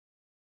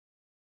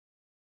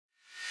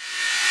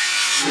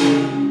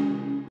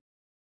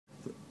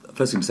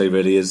First thing to say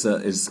really is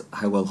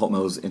how well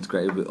Hotmail is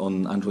integrated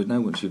on Android now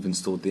once you've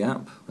installed the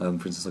app. For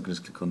instance, I can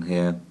just click on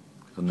here,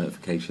 click on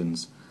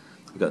notifications.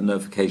 We've got a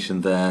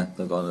notification there.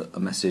 I've got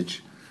a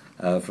message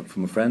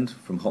from a friend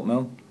from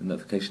Hotmail in the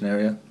notification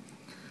area.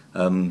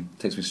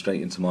 Takes me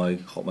straight into my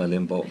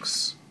Hotmail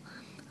inbox.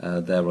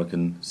 There I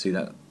can see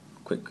that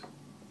quick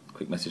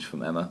message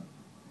from Emma.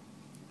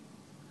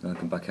 And I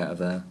can back out of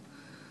there.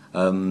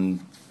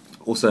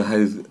 Also,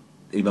 how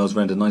emails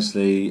render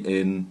nicely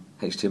in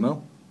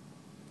HTML.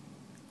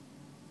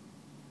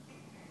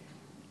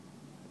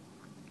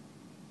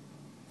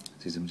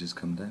 These images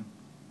come down.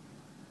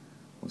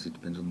 Obviously, it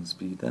depends on the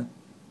speed there.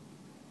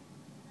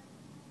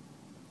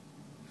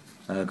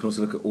 You can also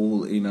look at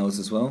all emails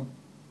as well,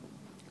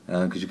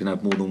 because you can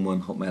have more than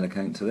one Hotmail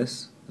account to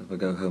this. If I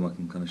go home, I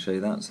can kind of show you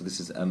that. So this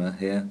is Emma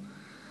here.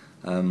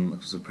 I can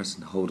also press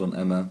and hold on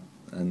Emma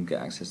and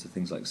get access to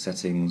things like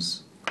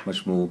settings,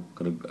 much more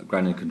kind of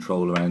granular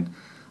control around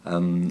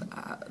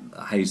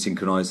how you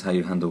synchronise, how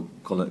you handle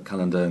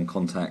calendar and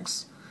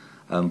contacts,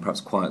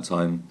 perhaps quiet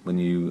time when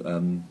you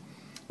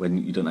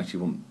don't actually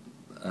want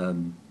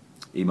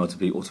email to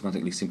be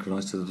automatically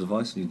synchronised to the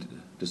device and you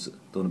just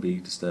don't want to be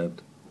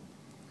disturbed.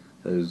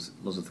 There's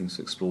lots of things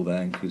to explore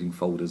there, including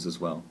folders as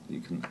well that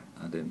you can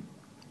add in.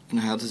 And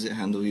how does it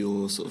handle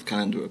your sort of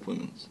calendar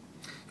appointments?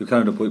 Your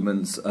calendar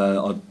appointments,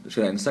 I'll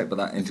show that in a sec, but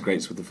that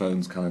integrates with the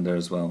phone's calendar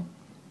as well.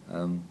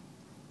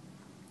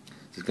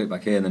 Just click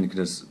back here and then you can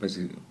just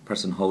basically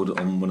press and hold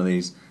on one of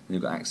these and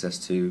you've got access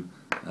to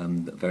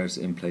the various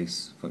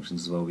in-place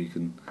functions as well where you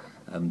can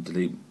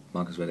delete,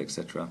 mark as read,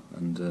 etc.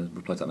 and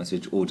reply to that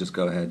message, or just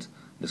go ahead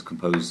and just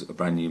compose a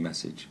brand new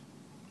message.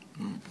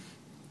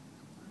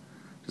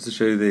 Just to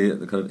show you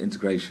the kind of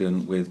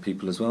integration with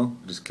people as well,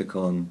 just click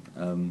on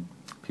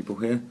people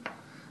here,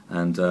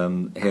 and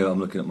here I'm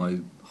looking at my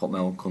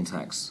Hotmail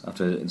contacts.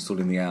 After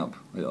installing the app,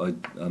 I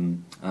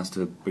asked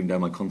to bring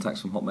down my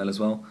contacts from Hotmail as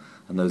well,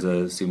 and those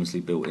are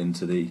seamlessly built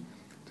into the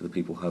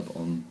People Hub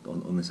on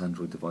this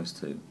Android device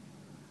too.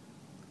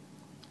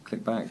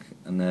 Click back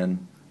and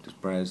then just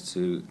browse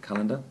to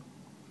calendar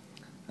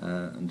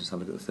and just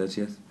have a look at the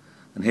 30th.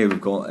 And here we've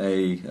got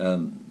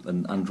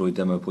an Android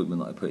demo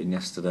appointment that I put in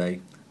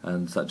yesterday,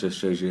 and that just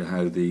shows you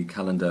how the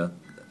calendar,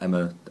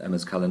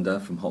 Emma's calendar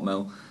from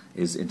Hotmail,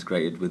 is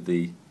integrated with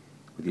the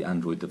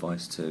Android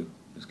device too.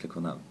 Just click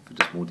on that for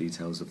just more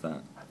details of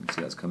that. You can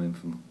see that's coming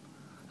from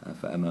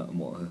for Emma and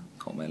what her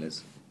Hotmail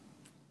is.